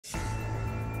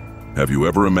Have you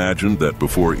ever imagined that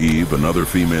before Eve, another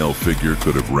female figure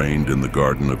could have reigned in the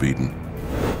Garden of Eden?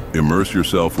 Immerse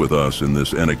yourself with us in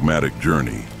this enigmatic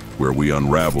journey, where we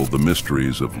unravel the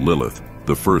mysteries of Lilith,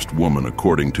 the first woman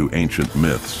according to ancient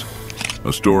myths.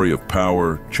 A story of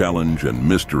power, challenge, and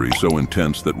mystery so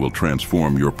intense that will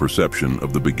transform your perception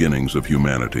of the beginnings of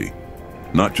humanity.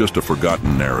 Not just a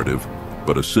forgotten narrative,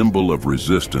 but a symbol of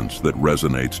resistance that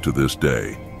resonates to this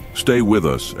day. Stay with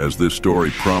us as this story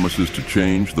promises to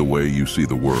change the way you see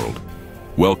the world.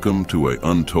 Welcome to an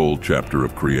untold chapter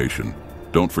of creation.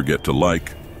 Don't forget to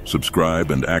like,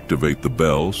 subscribe, and activate the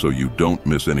bell so you don't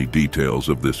miss any details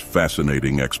of this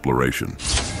fascinating exploration.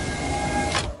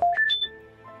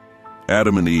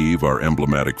 Adam and Eve are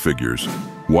emblematic figures,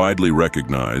 widely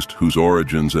recognized, whose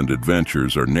origins and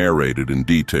adventures are narrated in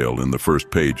detail in the first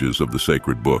pages of the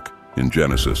sacred book, in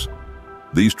Genesis.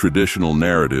 These traditional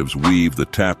narratives weave the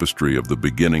tapestry of the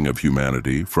beginning of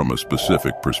humanity from a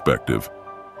specific perspective.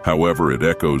 However, it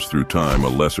echoes through time a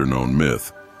lesser-known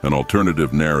myth, an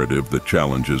alternative narrative that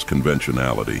challenges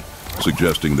conventionality,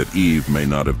 suggesting that Eve may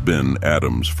not have been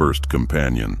Adam's first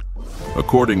companion.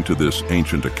 According to this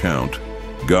ancient account,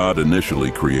 God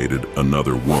initially created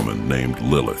another woman named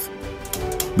Lilith.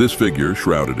 This figure,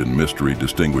 shrouded in mystery,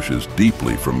 distinguishes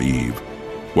deeply from Eve.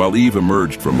 While Eve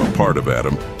emerged from a part of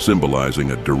Adam,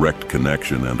 symbolizing a direct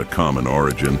connection and a common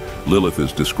origin, Lilith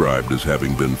is described as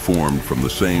having been formed from the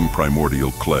same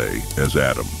primordial clay as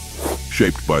Adam,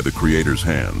 shaped by the Creator's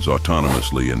hands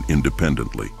autonomously and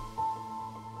independently.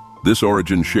 This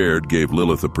origin shared gave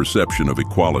Lilith a perception of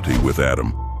equality with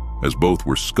Adam, as both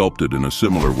were sculpted in a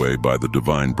similar way by the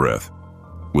divine breath,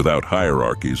 without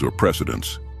hierarchies or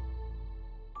precedents.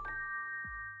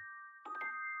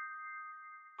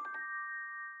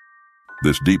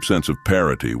 This deep sense of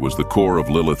parity was the core of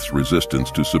Lilith's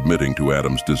resistance to submitting to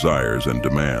Adam's desires and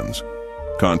demands.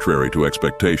 Contrary to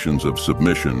expectations of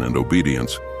submission and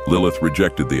obedience, Lilith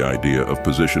rejected the idea of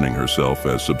positioning herself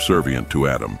as subservient to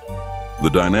Adam. The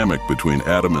dynamic between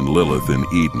Adam and Lilith in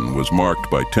Eden was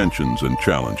marked by tensions and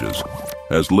challenges,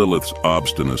 as Lilith's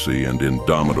obstinacy and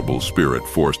indomitable spirit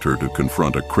forced her to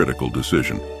confront a critical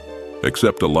decision: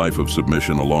 accept a life of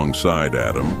submission alongside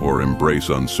Adam or embrace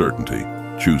uncertainty,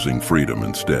 choosing freedom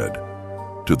instead,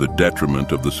 to the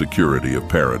detriment of the security of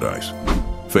paradise.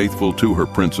 Faithful to her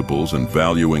principles and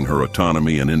valuing her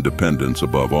autonomy and independence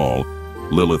above all,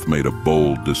 Lilith made a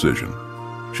bold decision.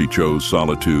 She chose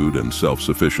solitude and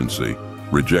self-sufficiency,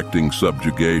 rejecting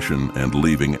subjugation and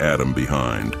leaving Adam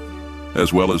behind,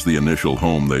 as well as the initial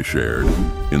home they shared,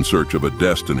 in search of a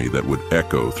destiny that would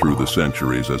echo through the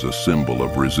centuries as a symbol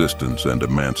of resistance and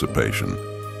emancipation.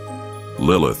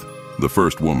 Lilith, the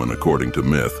first woman according to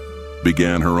myth,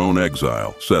 began her own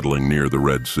exile, settling near the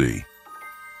Red Sea.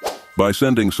 By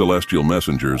sending celestial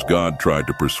messengers, God tried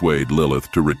to persuade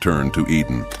Lilith to return to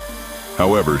Eden.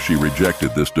 However, she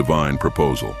rejected this divine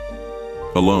proposal.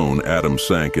 Alone, Adam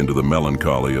sank into the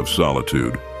melancholy of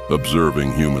solitude,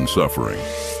 observing human suffering.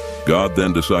 God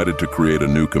then decided to create a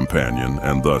new companion,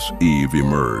 and thus Eve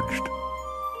emerged.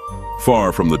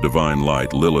 Far from the divine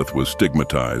light, Lilith was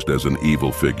stigmatized as an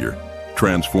evil figure,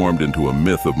 transformed into a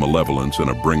myth of malevolence and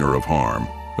a bringer of harm,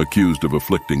 accused of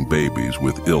afflicting babies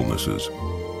with illnesses.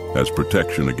 As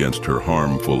protection against her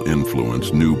harmful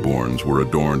influence, newborns were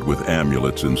adorned with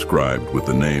amulets inscribed with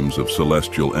the names of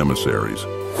celestial emissaries,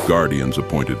 guardians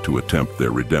appointed to attempt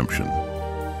their redemption.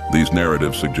 These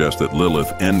narratives suggest that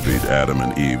Lilith envied Adam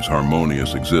and Eve's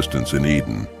harmonious existence in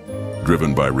Eden.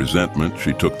 Driven by resentment,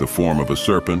 she took the form of a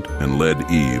serpent and led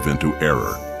Eve into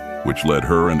error, which led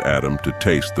her and Adam to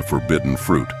taste the forbidden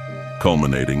fruit,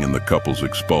 culminating in the couple's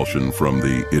expulsion from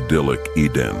the idyllic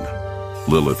Eden.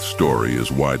 Lilith's story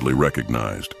is widely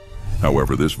recognized.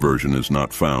 However, this version is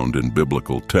not found in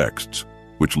biblical texts,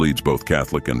 which leads both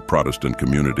Catholic and Protestant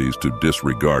communities to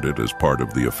disregard it as part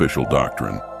of the official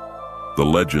doctrine. The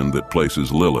legend that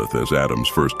places Lilith as Adam's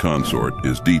first consort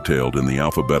is detailed in the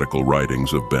alphabetical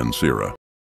writings of Ben Sira.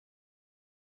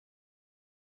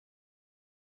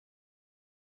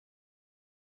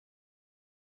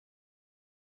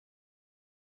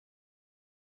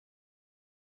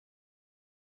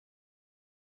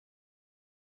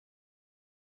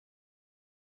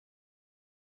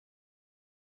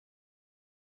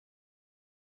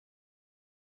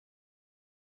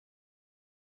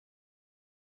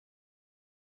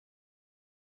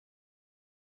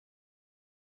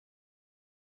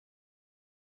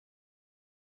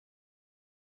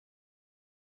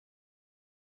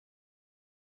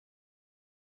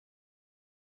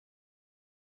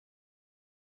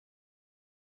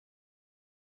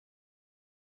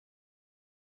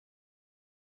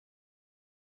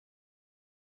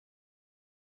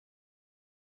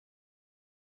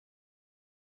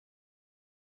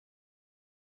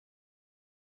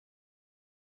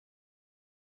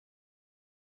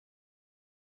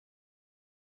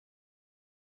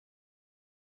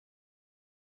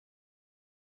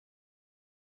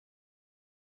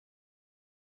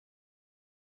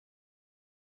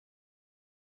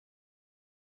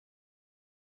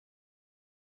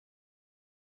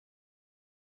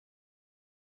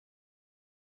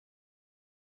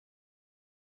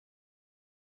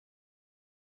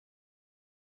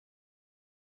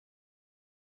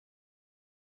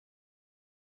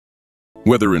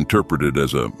 Whether interpreted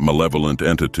as a malevolent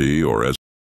entity or as